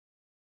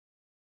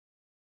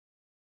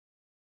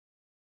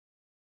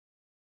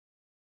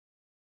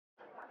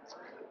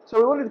So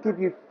we wanted to give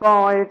you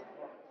 5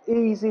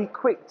 easy,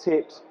 quick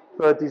tips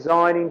for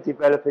designing,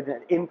 developing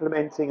and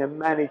implementing and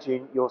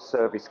managing your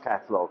service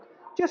catalogue.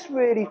 Just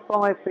really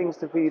 5 things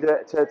for you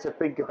to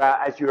think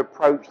about as you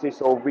approach this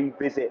or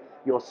revisit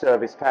your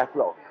service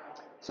catalogue.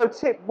 So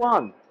tip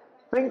 1,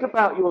 think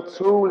about your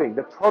tooling,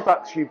 the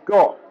products you've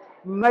got.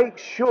 Make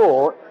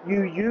sure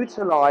you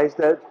utilise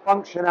the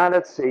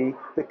functionality,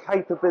 the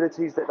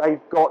capabilities that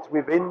they've got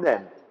within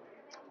them.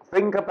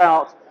 Think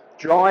about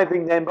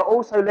driving them, but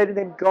also letting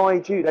them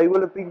guide you. They will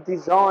have been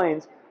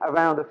designed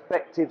around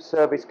effective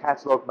service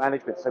catalogue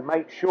management, so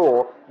make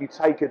sure you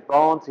take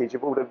advantage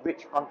of all the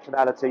rich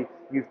functionality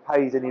you've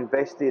paid and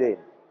invested in.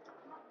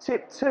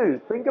 Tip 2,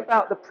 think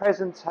about the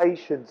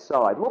presentation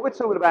side. What we're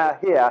talking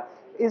about here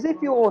is if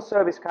your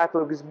service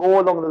catalogue is more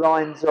along the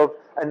lines of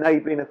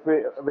enabling a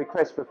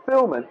request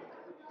fulfillment,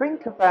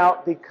 think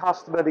about the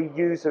customer, the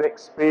user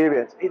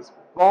experience. It's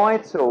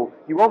vital.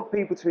 You want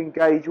people to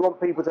engage, you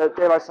want people to,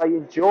 dare I say,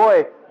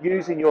 enjoy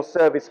using your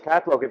service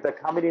catalogue. If they're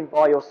coming in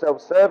by your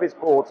self-service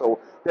portal,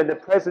 then the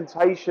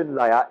presentation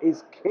layer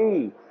is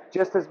key,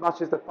 just as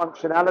much as the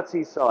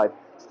functionality side.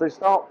 So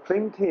start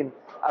thinking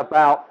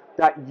about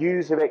that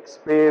user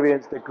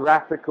experience, the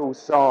graphical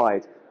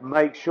side.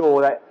 Make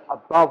sure that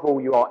above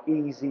all you are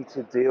easy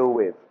to deal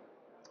with.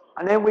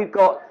 And then we've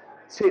got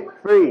tip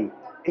 3,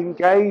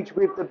 engage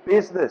with the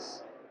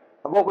business.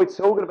 And what we're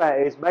talking about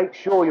is make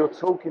sure you're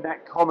talking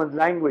that common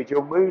language,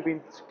 you're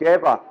moving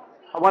together.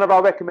 And one of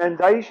our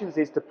recommendations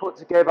is to put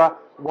together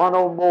 1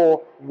 or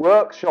more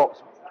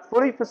workshops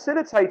fully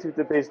facilitated with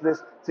the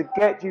business to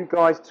get you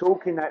guys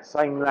talking that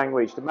same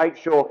language, to make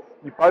sure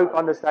you both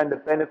understand the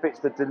benefits,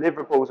 the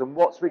deliverables and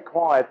what's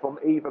required from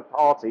either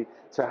party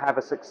to have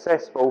a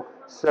successful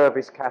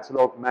service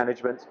catalogue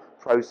management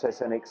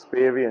process and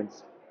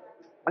experience.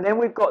 And then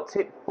we've got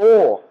tip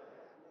 4.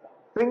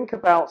 Think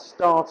about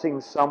starting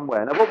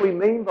somewhere. Now what we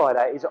mean by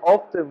that is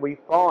often we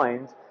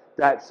find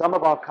that some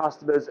of our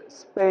customers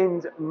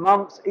spend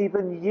months,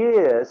 even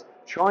years,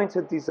 trying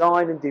to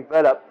design and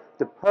develop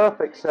the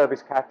perfect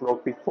service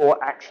catalogue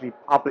before actually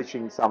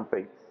publishing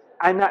something.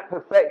 And that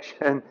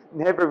perfection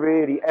never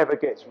really ever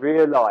gets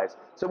realised.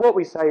 So what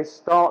we say is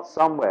start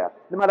somewhere.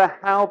 No matter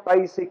how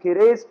basic it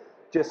is,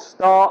 just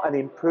start and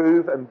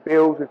improve and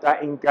build with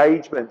that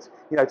engagement.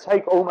 You know,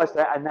 take almost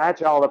an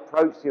agile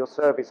approach to your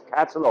service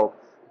catalogue.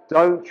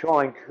 Don't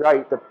try and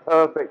create the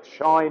perfect,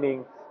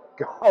 shining,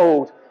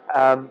 gold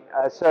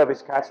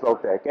service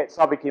catalogue there. Get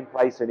something in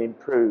place and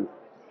improve.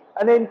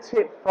 And then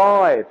tip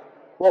 5,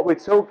 what we're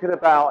talking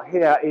about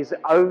here is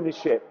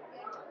ownership.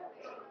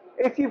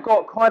 If you've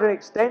got quite an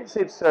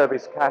extensive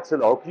service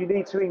catalogue, you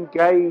need to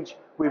engage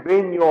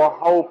within your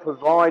whole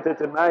provider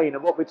domain.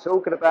 And what we're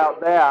talking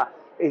about there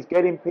is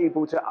getting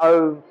people to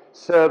own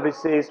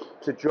services,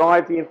 to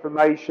drive the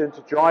information,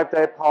 to drive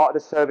their part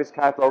of the service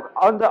catalogue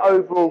under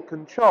overall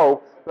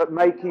control, but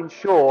making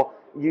sure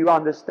you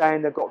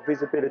understand they've got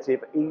visibility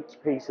of each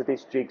piece of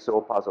this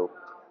jigsaw puzzle.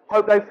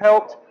 Hope they've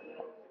helped.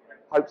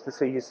 Hopes to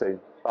see you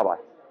soon. Bye-bye.